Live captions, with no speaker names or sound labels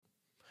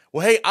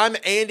Well, hey, I'm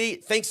Andy.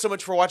 Thanks so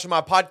much for watching my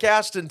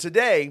podcast. And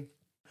today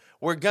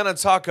we're going to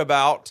talk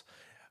about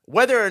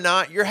whether or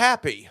not you're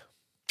happy.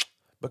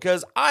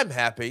 Because I'm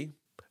happy.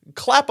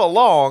 Clap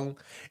along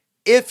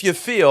if you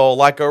feel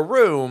like a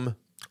room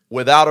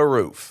without a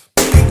roof.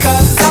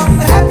 Because I'm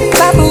happy.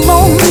 Clap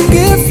along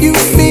if you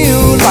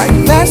feel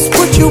like that's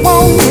what you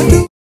want to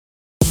do.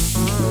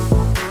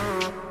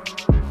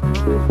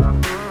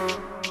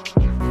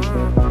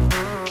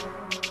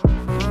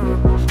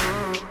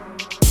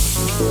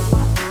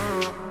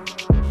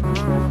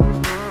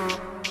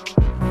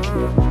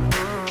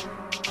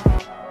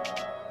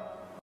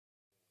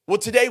 Well,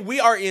 today we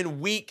are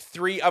in week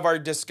 3 of our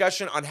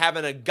discussion on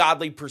having a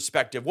godly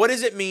perspective. What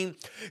does it mean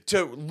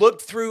to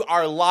look through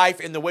our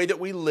life and the way that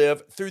we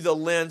live through the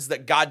lens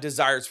that God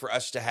desires for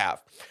us to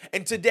have?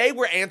 And today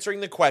we're answering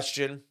the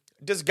question,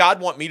 does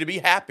God want me to be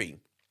happy?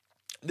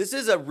 This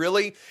is a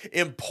really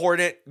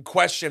important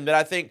question that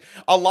I think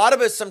a lot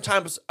of us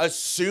sometimes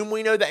assume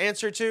we know the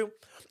answer to.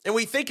 And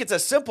we think it's a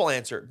simple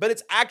answer, but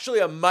it's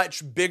actually a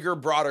much bigger,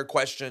 broader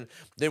question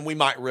than we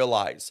might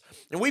realize.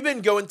 And we've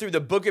been going through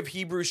the book of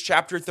Hebrews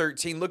chapter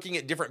 13, looking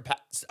at different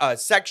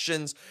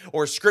sections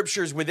or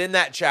scriptures within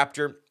that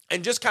chapter,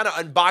 and just kind of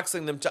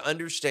unboxing them to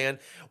understand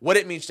what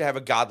it means to have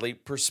a godly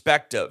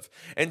perspective.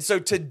 And so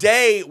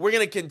today we're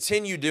going to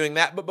continue doing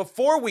that. But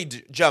before we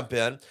jump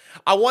in,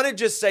 I want to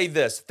just say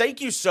this. Thank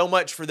you so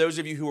much for those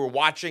of you who are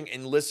watching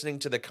and listening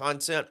to the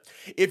content.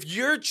 If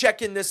you're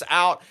checking this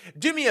out,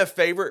 do me a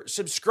favor,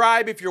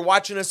 subscribe if you're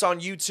watching us on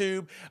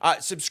YouTube,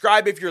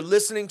 subscribe if you're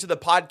listening to the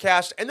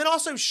podcast, and then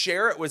also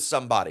share it with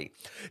somebody.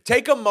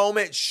 Take a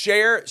moment,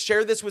 share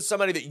this with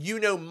somebody that you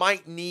know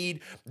might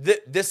need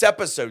this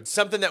episode,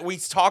 something that we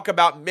talk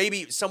about,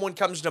 maybe someone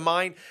comes to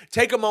mind.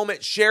 Take a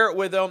moment, share it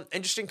with them,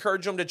 and just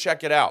encourage them to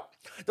check it out.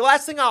 The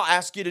last thing I'll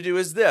ask you to do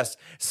is this.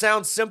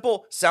 Sounds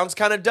simple, sounds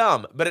kind of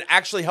dumb, but it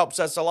actually helps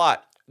us a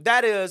lot.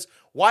 That is,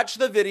 watch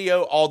the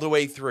video all the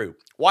way through.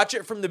 Watch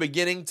it from the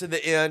beginning to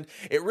the end.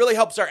 It really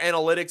helps our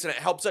analytics, and it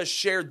helps us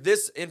share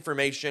this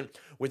information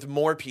with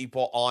more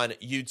people on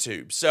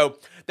YouTube. So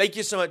thank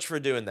you so much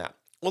for doing that.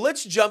 Well,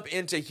 let's jump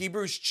into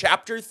Hebrews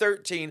chapter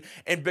 13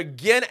 and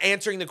begin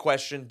answering the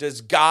question,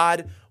 does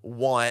God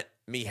want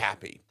me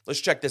happy? Let's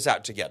check this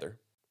out together.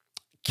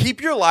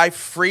 Keep your life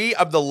free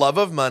of the love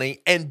of money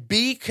and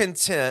be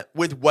content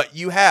with what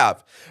you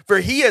have. For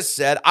he has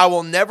said, I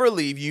will never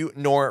leave you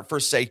nor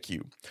forsake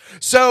you.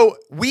 So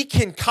we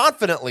can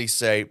confidently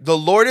say, the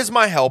Lord is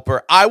my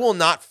helper. I will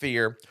not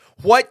fear.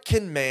 What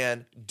can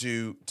man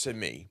do to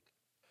me?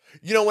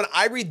 You know, when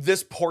I read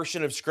this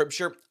portion of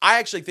scripture, I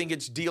actually think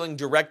it's dealing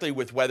directly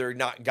with whether or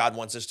not God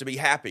wants us to be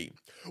happy,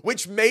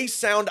 which may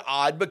sound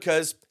odd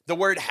because the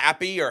word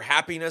happy or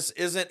happiness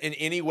isn't in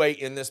any way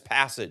in this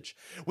passage.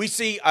 We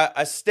see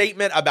a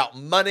statement about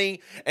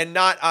money and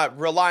not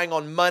relying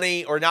on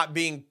money or not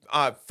being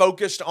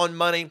focused on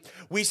money.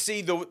 We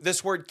see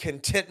this word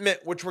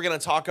contentment, which we're going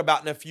to talk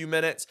about in a few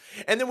minutes.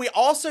 And then we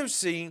also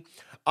see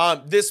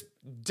this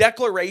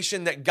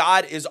declaration that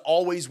God is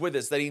always with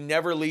us, that he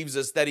never leaves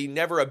us, that he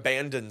never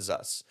abandons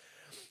us.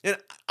 And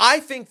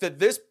I think that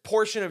this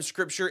portion of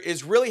scripture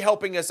is really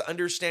helping us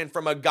understand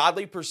from a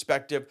godly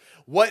perspective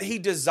what he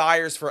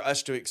desires for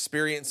us to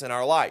experience in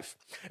our life.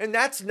 And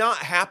that's not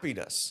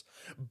happiness,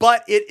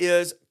 but it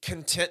is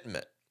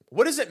contentment.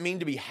 What does it mean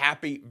to be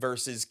happy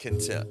versus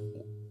content?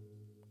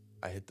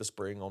 I hit the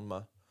spring on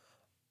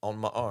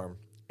my arm.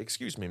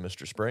 Excuse me,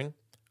 Mr. Spring.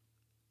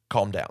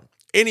 Calm down.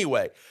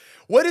 Anyway,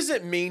 what does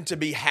it mean to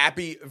be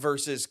happy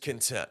versus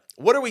content?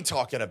 What are we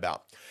talking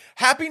about?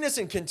 Happiness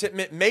and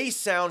contentment may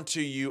sound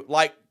to you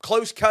like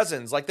close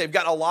cousins, like they've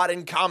got a lot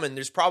in common.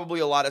 There's probably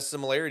a lot of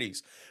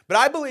similarities. But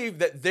I believe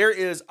that there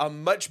is a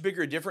much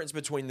bigger difference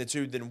between the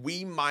two than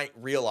we might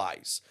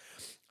realize.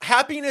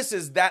 Happiness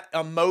is that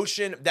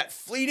emotion, that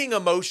fleeting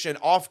emotion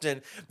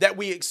often that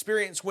we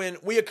experience when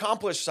we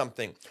accomplish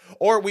something,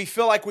 or we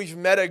feel like we've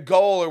met a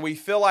goal, or we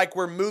feel like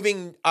we're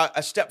moving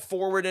a step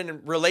forward in a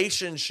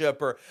relationship,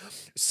 or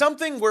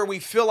something where we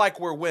feel like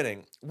we're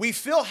winning. We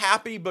feel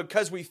happy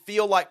because we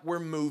feel like we're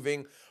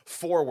moving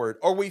forward,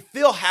 or we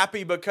feel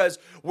happy because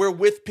we're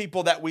with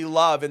people that we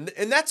love, and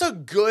that's a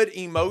good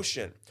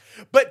emotion.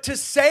 But to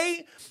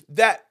say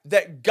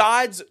that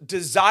God's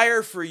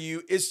desire for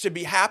you is to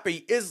be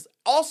happy is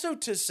also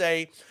to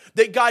say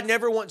that God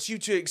never wants you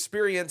to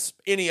experience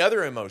any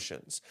other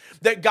emotions,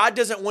 that God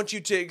doesn't want you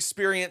to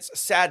experience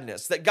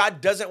sadness, that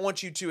God doesn't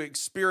want you to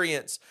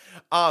experience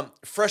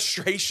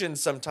frustration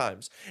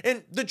sometimes.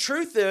 And the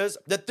truth is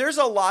that there's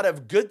a lot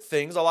of good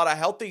things, a lot of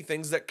healthy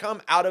things that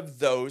come out of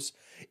those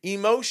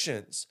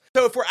emotions.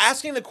 So if we're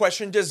asking the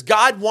question, does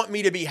God want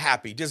me to be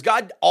happy? Does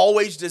God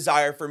always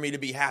desire for me to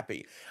be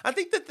happy? I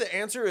think that the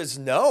answer is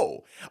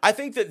no. I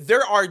think that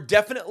there are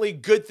definitely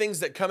good things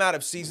that come out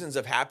of seasons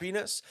of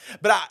happiness,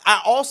 but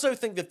I also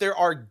think that there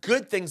are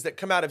good things that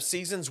come out of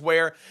seasons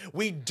where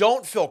we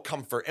don't feel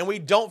comfort and we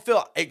don't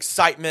feel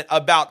excitement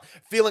about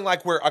feeling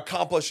like we're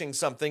accomplishing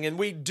something, and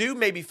we do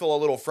maybe feel a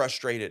little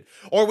frustrated,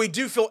 or we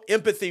do feel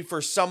empathy for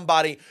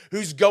somebody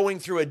who's going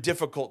through a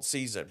difficult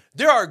season.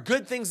 There are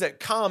good things that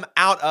come come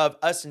out of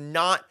us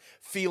not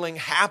feeling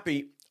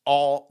happy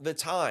all the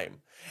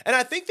time. And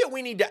I think that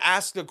we need to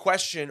ask the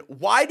question,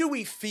 why do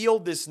we feel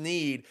this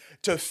need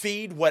to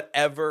feed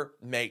whatever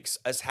makes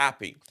us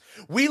happy?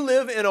 We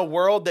live in a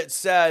world that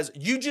says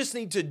you just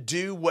need to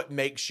do what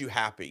makes you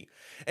happy.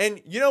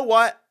 And you know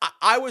what?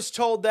 I was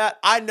told that.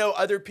 I know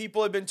other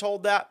people have been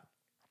told that.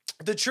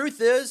 The truth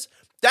is,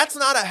 that's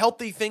not a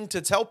healthy thing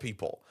to tell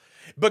people.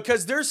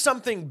 Because there's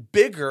something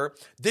bigger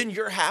than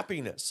your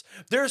happiness.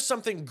 There's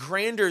something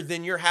grander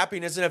than your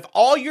happiness. And if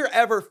all you're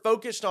ever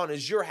focused on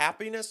is your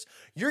happiness,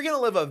 you're going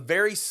to live a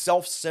very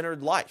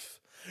self-centered life.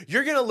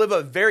 You're going to live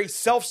a very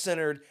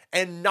self-centered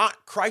and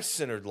not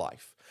Christ-centered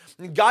life.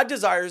 And God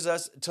desires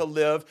us to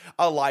live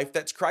a life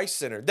that's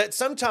Christ-centered, that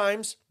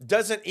sometimes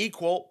doesn't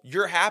equal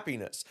your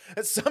happiness.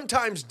 That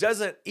sometimes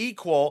doesn't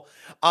equal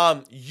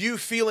you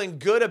feeling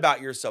good about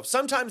yourself.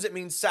 Sometimes it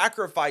means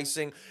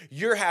sacrificing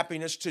your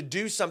happiness to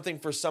do something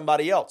for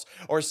somebody else,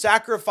 or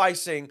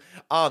sacrificing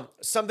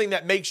something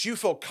that makes you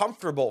feel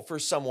comfortable for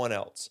someone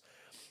else.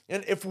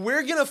 And if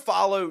we're going to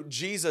follow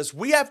Jesus,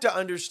 we have to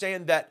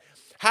understand that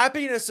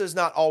happiness is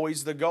not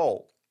always the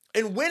goal.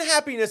 And when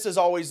happiness is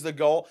always the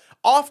goal,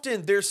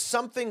 often there's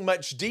something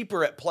much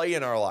deeper at play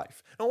in our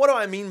life. And what do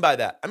I mean by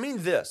that? I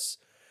mean this,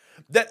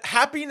 that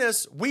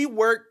happiness, we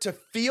work to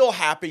feel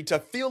happy, to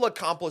feel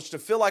accomplished, to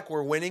feel like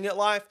we're winning at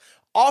life,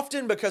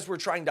 often because we're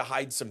trying to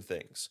hide some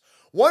things.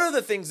 One of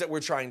the things that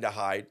we're trying to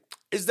hide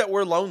is that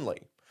we're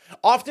lonely.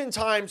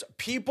 Oftentimes,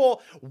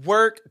 people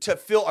work to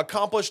feel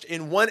accomplished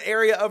in one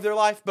area of their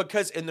life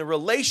because in the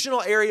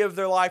relational area of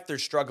their life, they're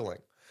struggling.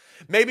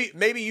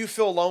 Maybe you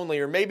feel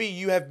lonely, or maybe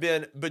you have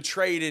been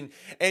betrayed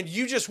and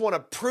you just want to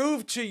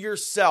prove to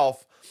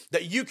yourself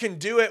that you can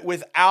do it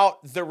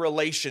without the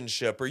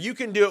relationship, or you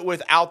can do it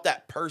without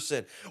that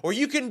person, or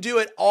you can do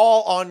it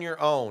all on your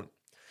own.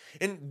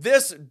 And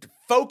this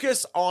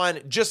focus on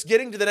just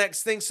getting to the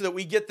next thing so that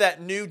we get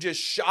that new just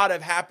shot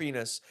of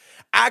happiness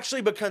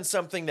actually becomes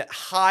something that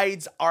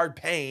hides our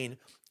pain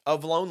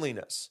of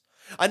loneliness.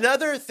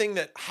 Another thing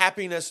that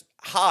happiness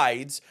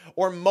hides,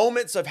 or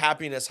moments of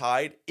happiness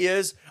hide,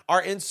 is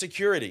our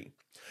insecurity.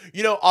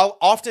 You know,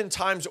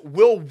 oftentimes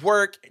we'll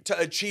work to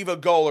achieve a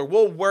goal, or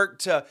we'll work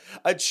to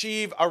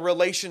achieve a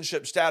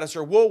relationship status,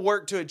 or we'll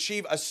work to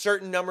achieve a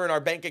certain number in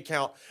our bank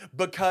account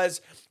because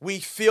we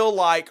feel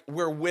like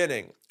we're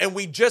winning, and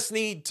we just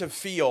need to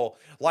feel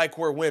like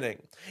we're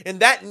winning. And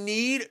that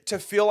need to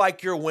feel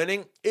like you're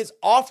winning is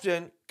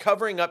often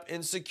covering up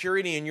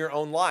insecurity in your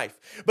own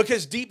life,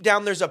 because deep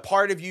down there's a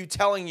part of you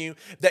telling you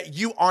that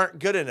you aren't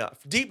good enough.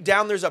 Deep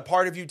down there's a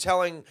part of you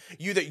telling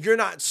you that you're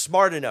not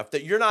smart enough,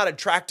 that you're not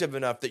attractive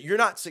enough, that you're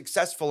not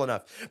successful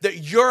enough, that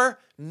you're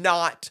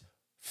not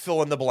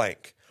fill in the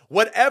blank.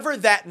 Whatever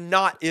that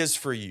not is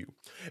for you,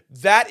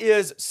 that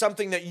is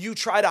something that you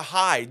try to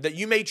hide, that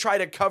you may try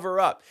to cover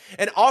up.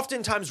 And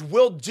oftentimes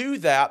we'll do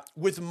that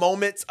with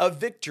moments of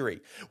victory.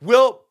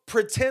 We'll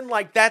pretend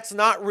like that's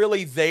not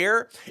really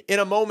there in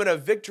a moment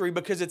of victory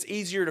because it's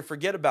easier to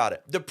forget about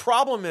it. The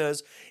problem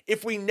is,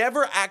 if we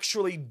never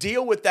actually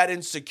deal with that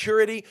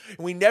insecurity, and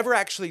we never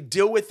actually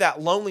deal with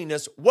that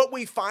loneliness, what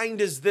we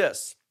find is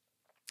this,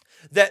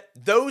 that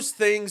those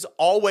things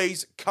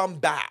always come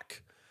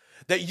back.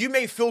 That you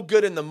may feel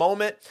good in the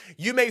moment,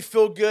 you may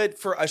feel good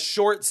for a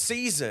short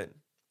season,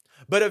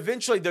 but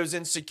eventually those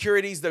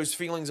insecurities, those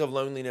feelings of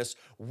loneliness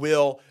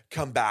will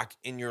come back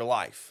in your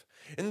life.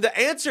 And the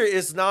answer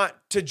is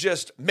not to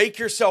just make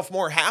yourself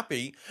more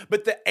happy,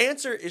 but the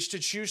answer is to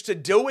choose to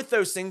deal with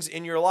those things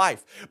in your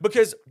life,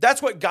 because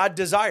that's what God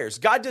desires.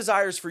 God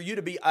desires for you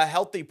to be a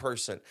healthy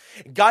person.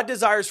 God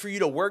desires for you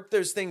to work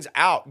those things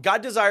out.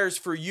 God desires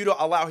for you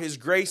to allow His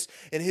grace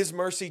and His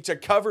mercy to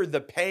cover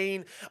the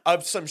pain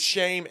of some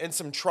shame and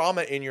some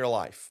trauma in your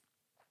life.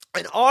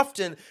 And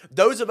often,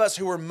 those of us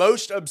who are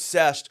most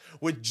obsessed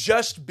with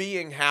just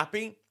being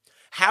happy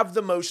have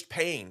the most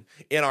pain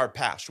in our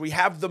past. We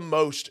have the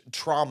most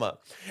trauma,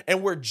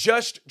 and we're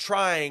just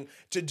trying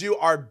to do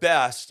our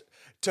best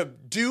to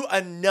do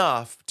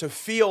enough to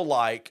feel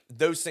like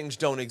those things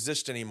don't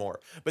exist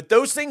anymore. But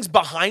those things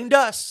behind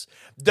us,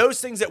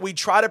 those things that we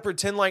try to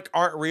pretend like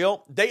aren't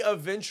real, they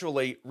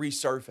eventually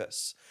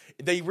resurface.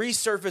 They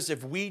resurface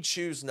if we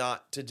choose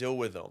not to deal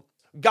with them.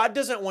 God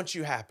doesn't want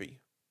you happy.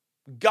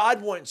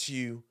 God wants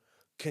you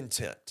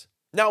content.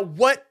 Now,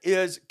 what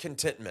is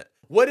contentment?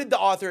 What did the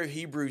author of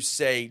Hebrews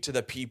say to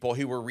the people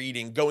who were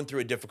going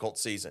through a difficult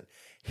season?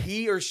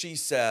 He or she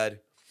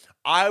said,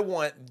 I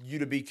want you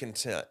to be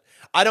content.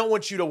 I don't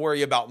want you to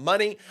worry about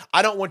money.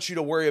 I don't want you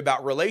to worry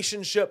about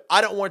relationship.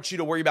 I don't want you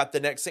to worry about the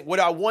next thing.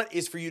 What I want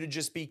is for you to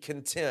just be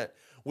content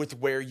with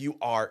where you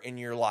are in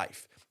your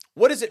life.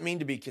 What does it mean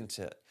to be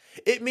content?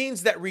 It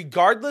means that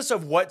regardless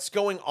of what's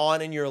going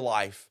on in your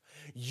life,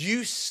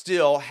 you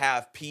still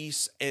have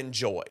peace and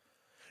joy.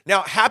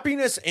 Now,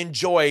 happiness and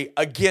joy,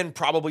 again,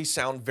 probably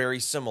sound very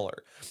similar,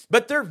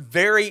 but they're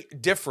very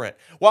different.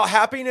 While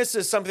happiness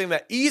is something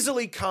that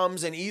easily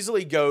comes and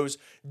easily goes,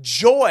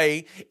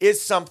 joy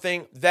is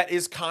something that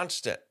is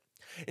constant.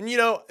 And you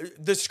know,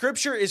 the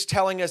scripture is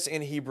telling us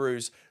in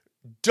Hebrews,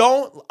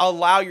 Don't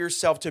allow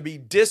yourself to be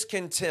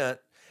discontent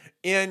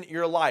in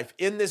your life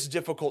in this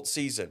difficult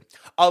season.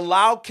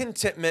 Allow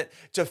contentment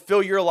to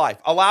fill your life.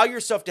 Allow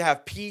yourself to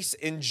have peace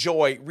and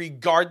joy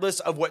regardless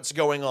of what's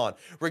going on,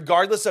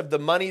 regardless of the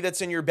money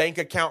that's in your bank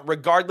account,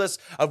 regardless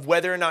of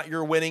whether or not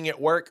you're winning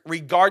at work,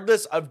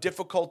 regardless of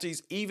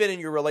difficulties, even in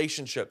your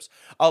relationships.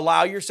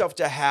 Allow yourself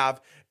to have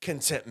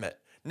contentment.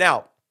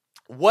 Now,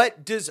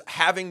 what does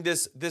having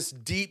this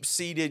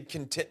deep-seated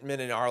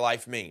contentment in our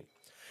life mean?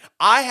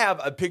 I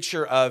have a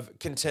picture of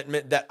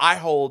contentment that I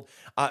hold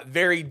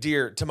very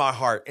dear to my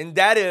heart. And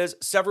that is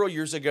several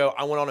years ago,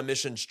 I went on a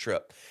missions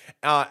trip.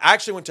 I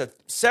actually went to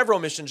several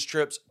missions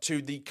trips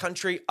to the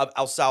country of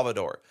El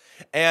Salvador.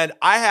 And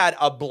I had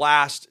a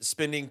blast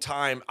spending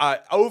time.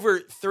 Over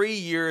 3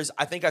 years,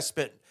 I think I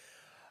spent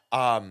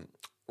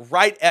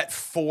right at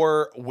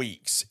 4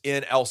 weeks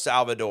in El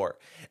Salvador.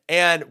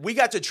 And we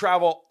got to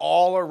travel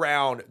all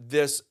around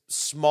this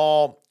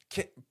small,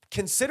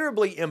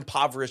 considerably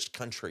impoverished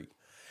country.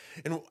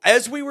 And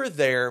as we were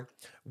there,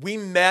 we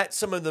met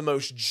some of the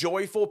most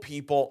joyful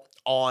people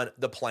on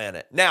the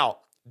planet. Now,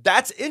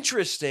 that's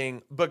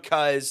interesting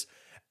because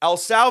El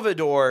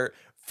Salvador,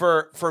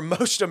 for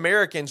most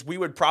Americans, we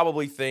would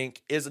probably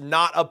think is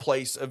not a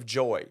place of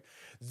joy.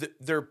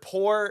 They're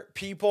poor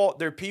people.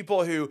 They're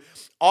people who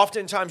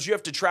oftentimes you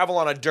have to travel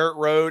on a dirt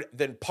road,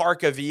 then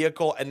park a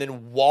vehicle, and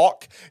then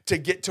walk to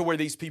get to where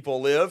these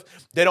people live.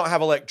 They don't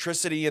have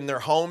electricity in their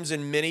homes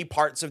in many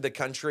parts of the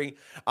country.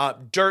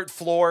 Dirt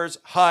floors,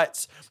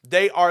 huts.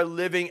 They are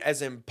living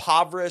as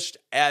impoverished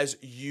as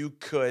you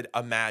could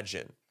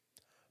imagine.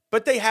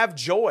 But they have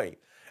joy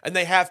and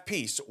they have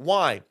peace.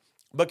 Why?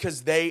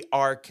 Because they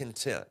are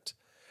content.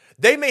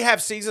 They may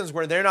have seasons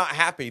where they're not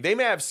happy. They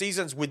may have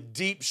seasons with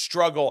deep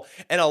struggle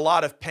and a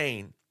lot of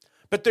pain,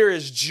 but there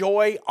is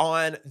joy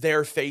on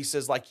their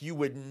faces like you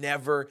would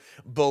never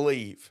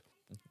believe.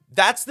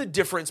 That's the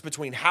difference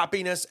between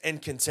happiness and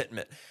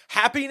contentment.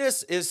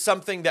 Happiness is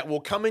something that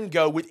will come and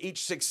go with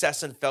each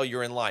success and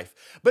failure in life.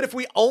 But if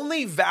we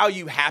only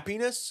value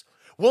happiness,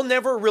 we'll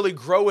never really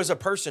grow as a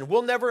person.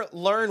 We'll never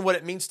learn what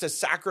it means to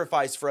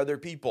sacrifice for other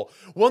people.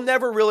 We'll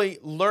never really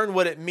learn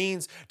what it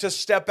means to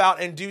step out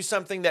and do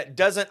something that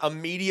doesn't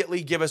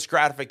immediately give us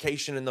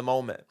gratification in the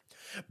moment.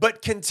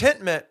 But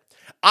contentment,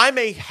 I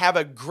may have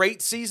a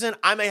great season.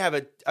 I may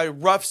have a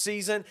rough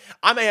season.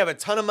 I may have a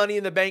ton of money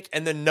in the bank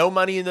and then no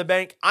money in the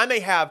bank. I may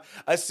have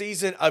a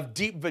season of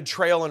deep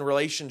betrayal in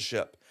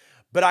relationship,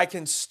 but I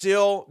can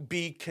still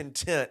be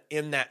content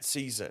in that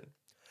season.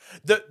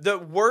 The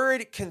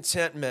word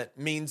contentment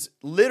means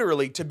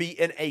literally to be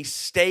in a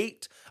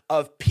state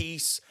of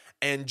peace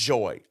and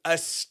joy, a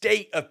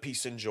state of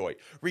peace and joy.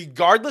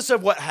 Regardless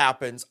of what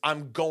happens,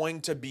 I'm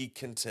going to be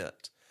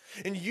content.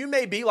 And you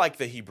may be like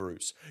the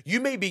Hebrews. You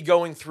may be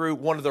going through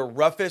one of the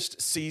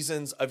roughest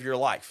seasons of your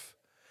life.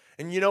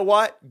 And you know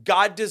what?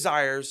 God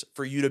desires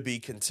for you to be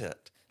content.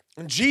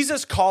 And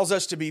Jesus calls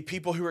us to be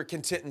people who are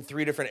content in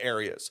 3 different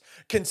areas.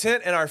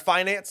 Content in our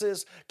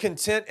finances,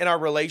 content in our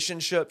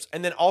relationships,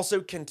 and then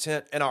also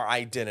content in our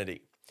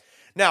identity.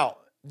 Now,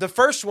 the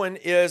first one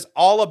is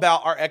all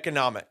about our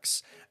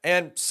economics.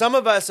 And some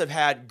of us have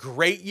had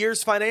great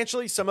years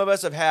financially. Some of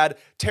us have had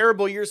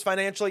terrible years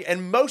financially.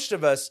 And most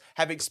of us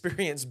have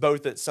experienced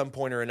both at some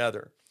point or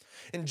another.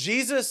 And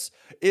Jesus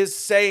is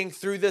saying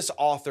through this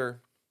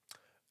author,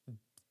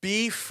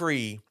 be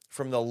free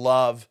from the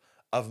love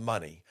of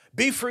money.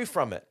 Be free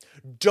from it.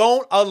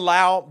 Don't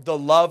allow the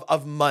love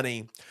of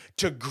money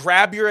to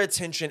grab your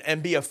attention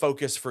and be a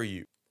focus for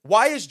you.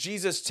 Why is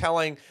Jesus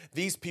telling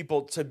these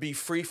people to be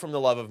free from the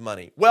love of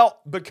money?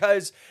 Well,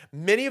 because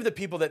many of the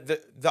people that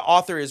the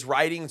author is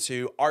writing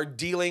to are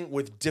dealing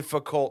with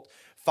difficult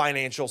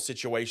financial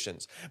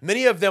situations.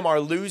 Many of them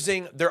are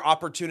losing their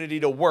opportunity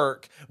to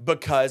work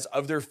because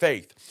of their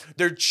faith.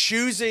 They're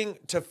choosing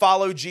to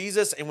follow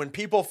Jesus, and when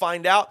people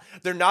find out,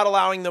 they're not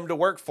allowing them to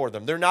work for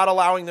them. They're not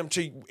allowing them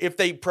to, if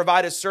they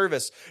provide a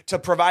service, to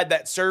provide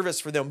that service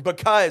for them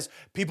because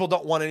people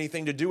don't want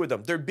anything to do with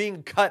them. They're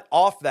being cut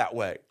off that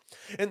way.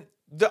 And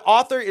the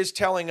author is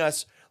telling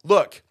us,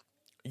 look,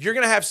 you're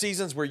going to have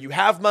seasons where you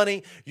have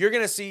money. You're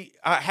going to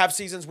have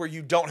seasons where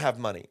you don't have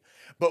money.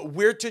 But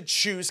we're to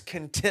choose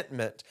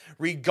contentment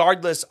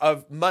regardless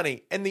of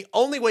money. And the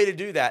only way to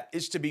do that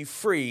is to be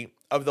free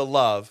of the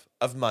love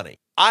of money.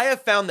 I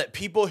have found that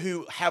people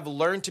who have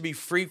learned to be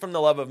free from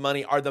the love of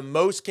money are the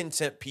most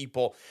content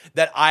people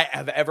that I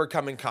have ever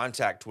come in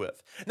contact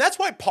with. And that's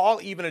why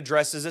Paul even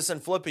addresses this in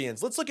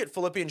Philippians. Let's look at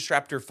Philippians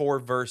chapter 4,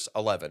 verse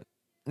 11.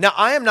 Now,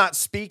 I am not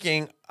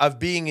speaking of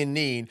being in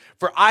need,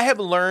 for I have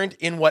learned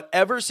in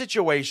whatever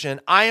situation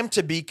I am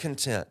to be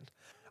content.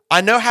 I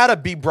know how to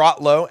be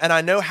brought low, and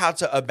I know how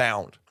to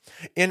abound.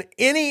 In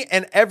any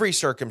and every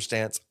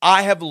circumstance,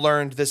 I have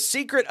learned the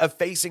secret of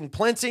facing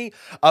plenty,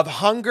 of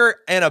hunger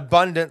and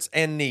abundance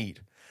and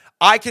need.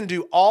 I can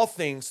do all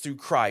things through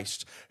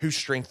Christ who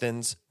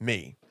strengthens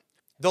me.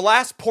 The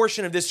last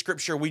portion of this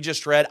scripture we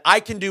just read, I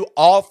can do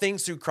all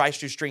things through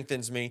Christ who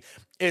strengthens me,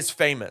 is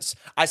famous.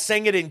 I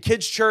sang it in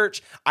kids'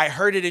 church. I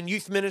heard it in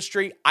youth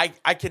ministry. I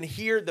can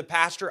hear the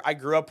pastor I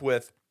grew up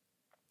with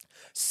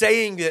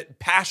saying it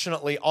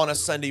passionately on a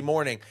Sunday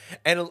morning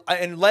and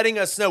letting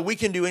us know we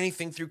can do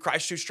anything through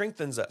Christ who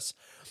strengthens us.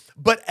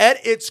 But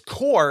at its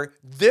core,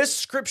 this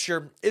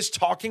scripture is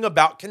talking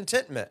about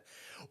contentment.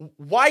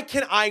 Why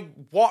can I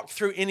walk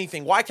through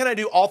anything? Why can I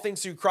do all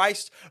things through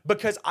Christ?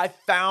 Because I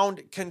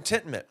found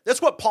contentment.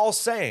 That's what Paul's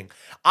saying.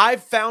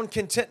 I've found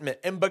contentment.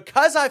 And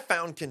because I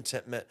found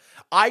contentment,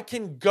 I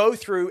can go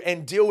through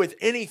and deal with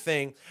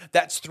anything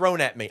that's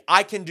thrown at me.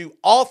 I can do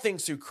all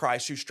things through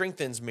Christ who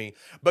strengthens me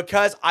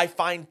because I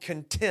find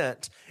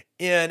content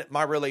in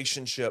my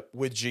relationship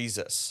with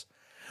Jesus.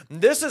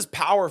 This is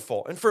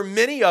powerful. And for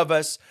many of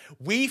us,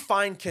 we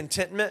find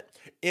contentment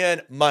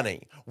in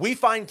money. We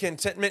find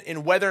contentment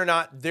in whether or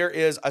not there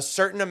is a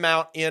certain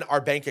amount in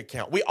our bank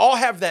account. We all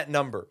have that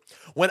number.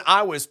 When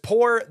I was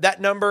poor,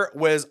 that number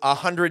was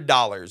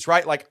 $100,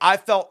 right? Like I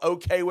felt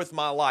okay with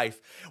my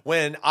life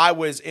when I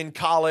was in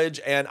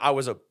college and I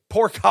was a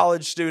poor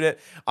college student,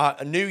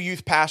 a new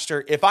youth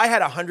pastor. If I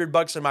had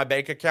 $100 in my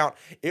bank account,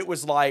 it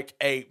was like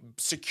a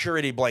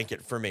security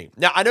blanket for me.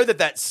 Now, I know that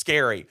that's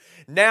scary.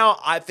 Now,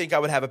 I think I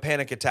would have a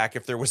panic attack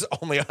if there was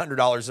only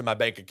 $100 in my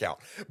bank account.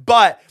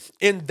 But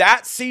in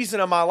that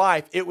season of my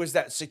life, it was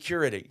that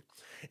security.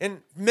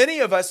 And many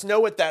of us know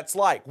what that's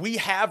like. We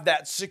have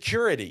that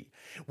security.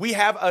 We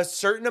have a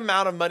certain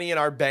amount of money in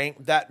our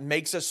bank that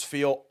makes us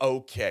feel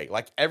okay,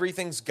 like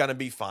everything's gonna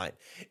be fine.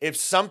 If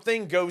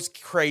something goes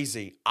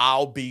crazy,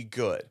 I'll be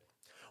good.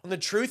 And the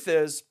truth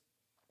is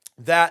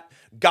that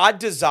God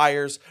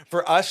desires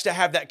for us to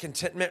have that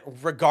contentment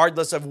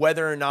regardless of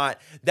whether or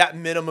not that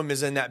minimum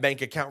is in that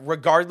bank account,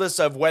 regardless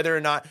of whether or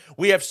not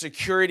we have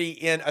security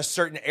in a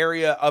certain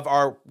area of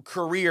our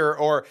career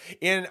or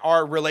in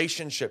our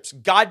relationships.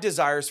 God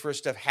desires for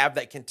us to have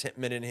that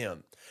contentment in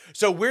Him.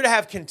 So we're to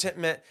have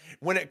contentment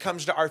when it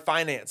comes to our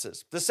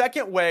finances. The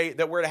second way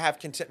that we're to have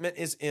contentment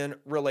is in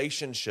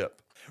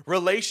relationship.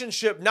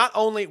 Relationship not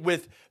only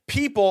with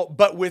people,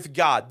 but with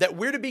God. That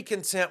we're to be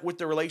content with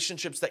the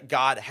relationships that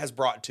God has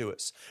brought to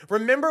us.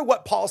 Remember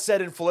what Paul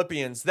said in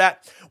Philippians,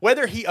 that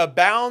whether he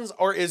abounds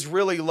or is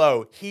really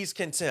low, he's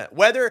content.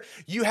 Whether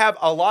you have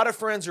a lot of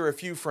friends or a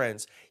few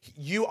friends,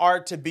 you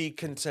are to be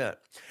content.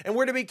 And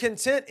we're to be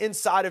content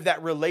inside of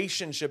that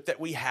relationship that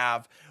we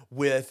have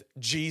with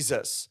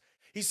Jesus.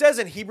 He says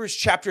in Hebrews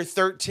chapter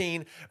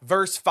 13,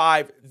 verse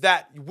 5,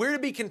 that we're to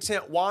be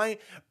content. Why?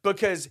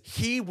 Because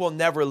He will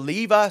never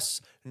leave us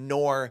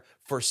nor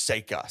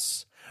forsake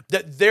us.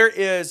 That there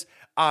is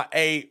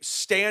a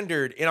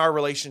standard in our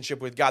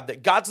relationship with God,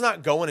 that God's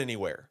not going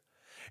anywhere.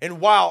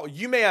 And while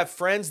you may have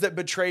friends that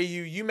betray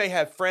you, you may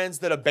have friends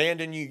that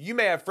abandon you, you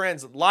may have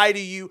friends that lie to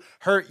you,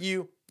 hurt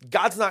you,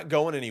 God's not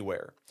going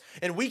anywhere.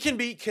 And we can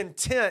be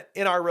content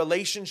in our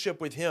relationship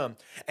with Him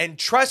and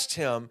trust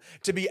Him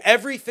to be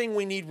everything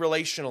we need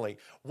relationally.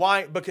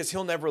 Why? Because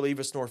He'll never leave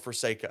us nor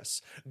forsake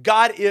us.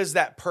 God is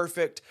that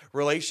perfect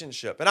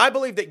relationship. And I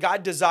believe that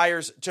God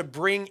desires to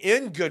bring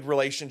in good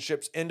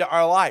relationships into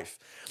our life.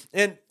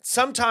 And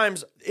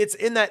sometimes it's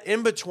in that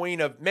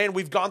in-between of, man,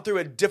 we've gone through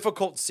a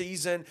difficult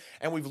season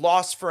and we've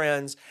lost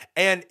friends.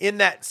 And in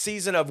that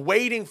season of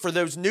waiting for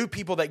those new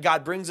people that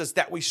God brings us,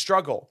 that we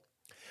struggle.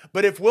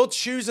 But if we'll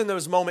choose in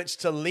those moments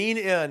to lean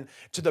in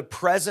to the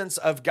presence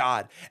of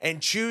God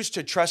and choose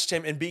to trust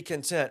Him and be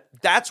content,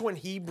 that's when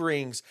He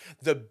brings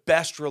the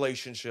best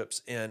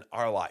relationships in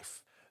our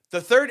life.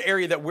 The third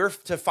area that we're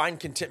to find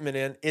contentment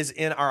in is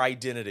in our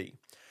identity.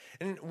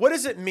 And what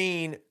does it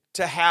mean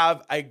to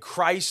have a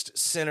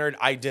Christ-centered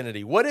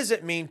identity? What does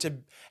it mean to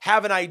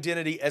have an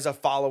identity as a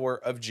follower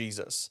of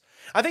Jesus?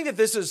 I think that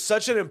this is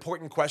such an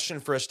important question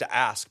for us to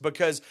ask,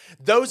 because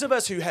those of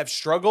us who have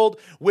struggled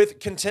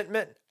with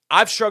contentment,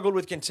 I've struggled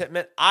with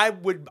contentment. I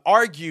would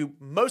argue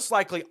most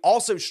likely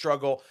also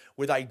struggle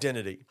with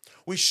identity.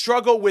 We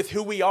struggle with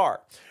who we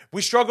are.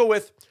 We struggle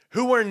with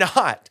who we're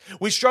not.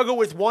 We struggle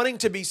with wanting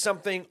to be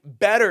something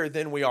better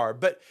than we are.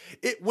 But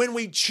when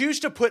we choose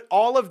to put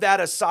all of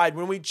that aside,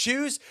 when we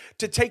choose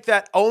to take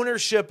that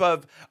ownership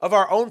of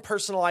our own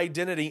personal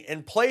identity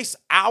and place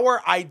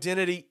our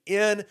identity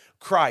in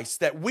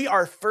Christ, that we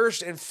are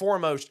first and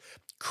foremost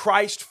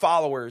Christ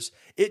followers,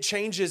 it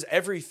changes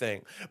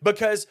everything.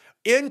 Because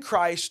in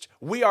Christ,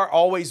 we are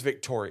always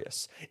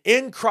victorious.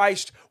 In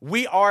Christ,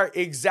 we are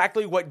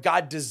exactly what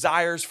God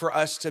desires for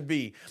us to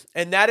be,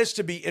 and that is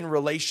to be in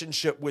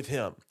relationship with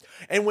Him.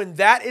 And when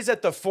that is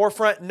at the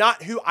forefront,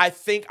 not who I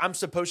think I'm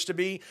supposed to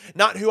be,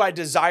 not who I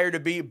desire to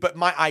be, but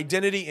my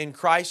identity in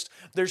Christ,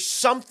 there's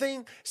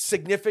something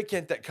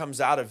significant that comes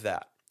out of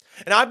that.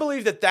 And I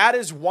believe that that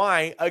is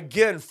why,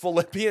 again,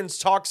 Philippians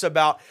talks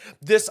about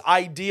this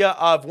idea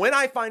of when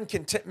I find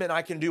contentment,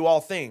 I can do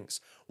all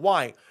things.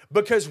 Why?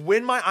 Because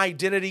when my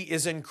identity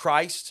is in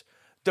Christ,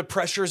 the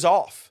pressure's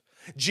off.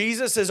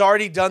 Jesus has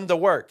already done the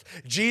work.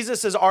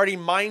 Jesus has already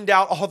mined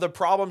out all the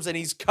problems, and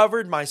He's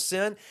covered my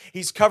sin,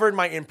 He's covered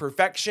my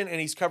imperfection, and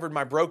He's covered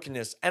my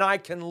brokenness. And I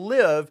can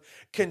live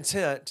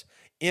content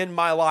in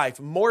my life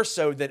more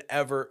so than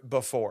ever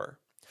before.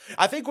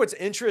 I think what's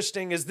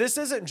interesting is this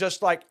isn't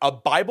just like a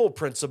Bible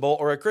principle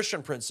or a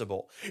Christian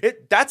principle.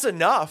 That's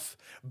enough,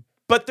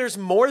 but there's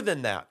more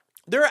than that.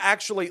 There are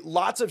actually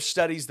lots of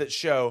studies that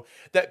show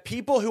that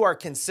people who are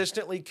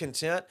consistently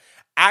content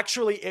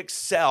actually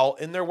excel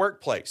in their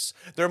workplace.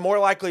 They're more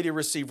likely to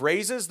receive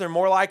raises. They're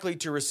more likely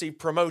to receive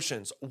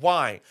promotions.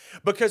 Why?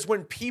 Because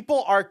when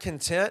people are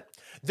content,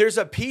 there's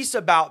a piece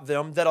about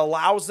them that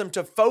allows them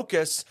to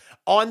focus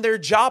on their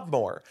job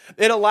more.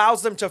 It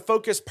allows them to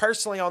focus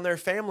personally on their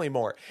family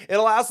more. It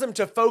allows them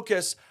to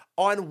focus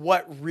on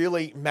what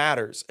really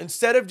matters.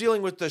 Instead of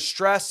dealing with the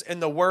stress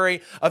and the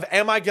worry of,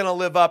 am I going to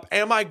live up?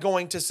 Am I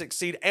going to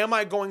succeed? Am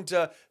I going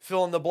to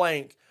fill in the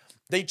blank?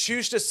 They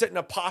choose to sit in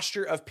a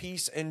posture of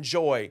peace and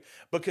joy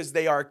because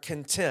they are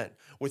content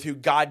with who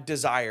God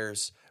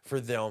desires for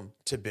them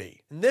to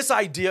be. And this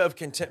idea of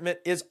contentment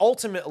is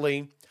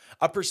ultimately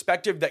a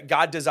perspective that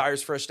God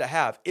desires for us to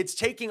have. It's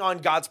taking on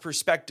God's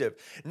perspective.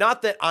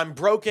 Not that I'm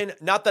broken,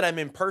 not that I'm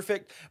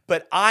imperfect,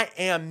 but I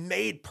am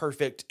made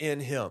perfect in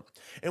Him.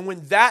 And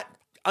when that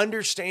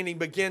understanding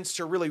begins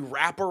to really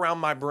wrap around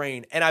my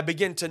brain and I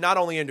begin to not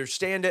only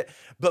understand it,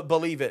 but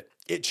believe it,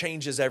 it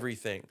changes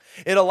everything.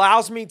 It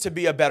allows me to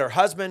be a better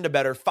husband, a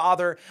better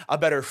father, a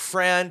better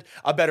friend,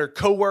 a better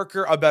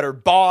coworker, a better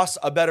boss,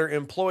 a better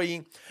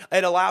employee.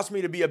 It allows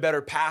me to be a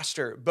better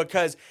pastor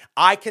because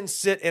I can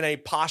sit in a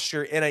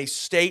posture, in a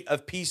state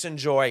of peace and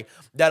joy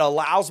that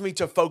allows me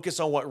to focus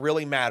on what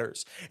really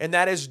matters. And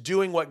that is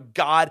doing what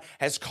God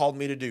has called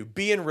me to do.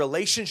 Be in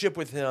relationship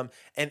with Him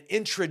and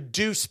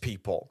introduce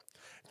people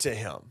to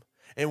Him.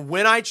 And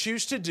when I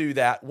choose to do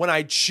that, when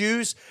I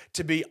choose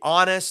to be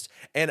honest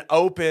and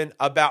open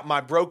about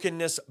my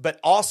brokenness, but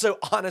also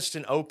honest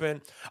and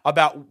open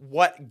about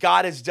what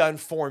God has done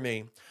for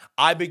me,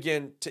 I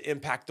begin to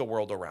impact the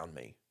world around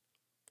me.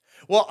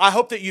 Well, I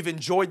hope that you've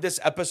enjoyed this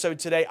episode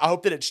today. I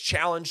hope that it's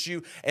challenged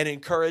you and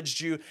encouraged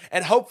you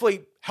and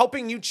hopefully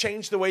helping you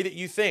change the way that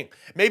you think.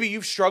 Maybe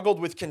you've struggled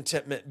with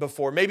contentment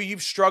before. Maybe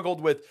you've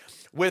struggled with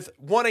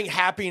wanting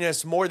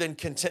happiness more than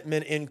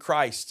contentment in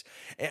Christ.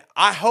 And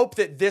I hope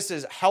that this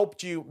has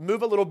helped you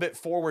move a little bit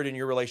forward in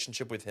your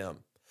relationship with Him.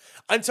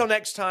 Until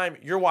next time,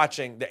 you're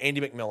watching the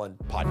Andy McMillan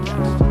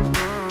Podcast.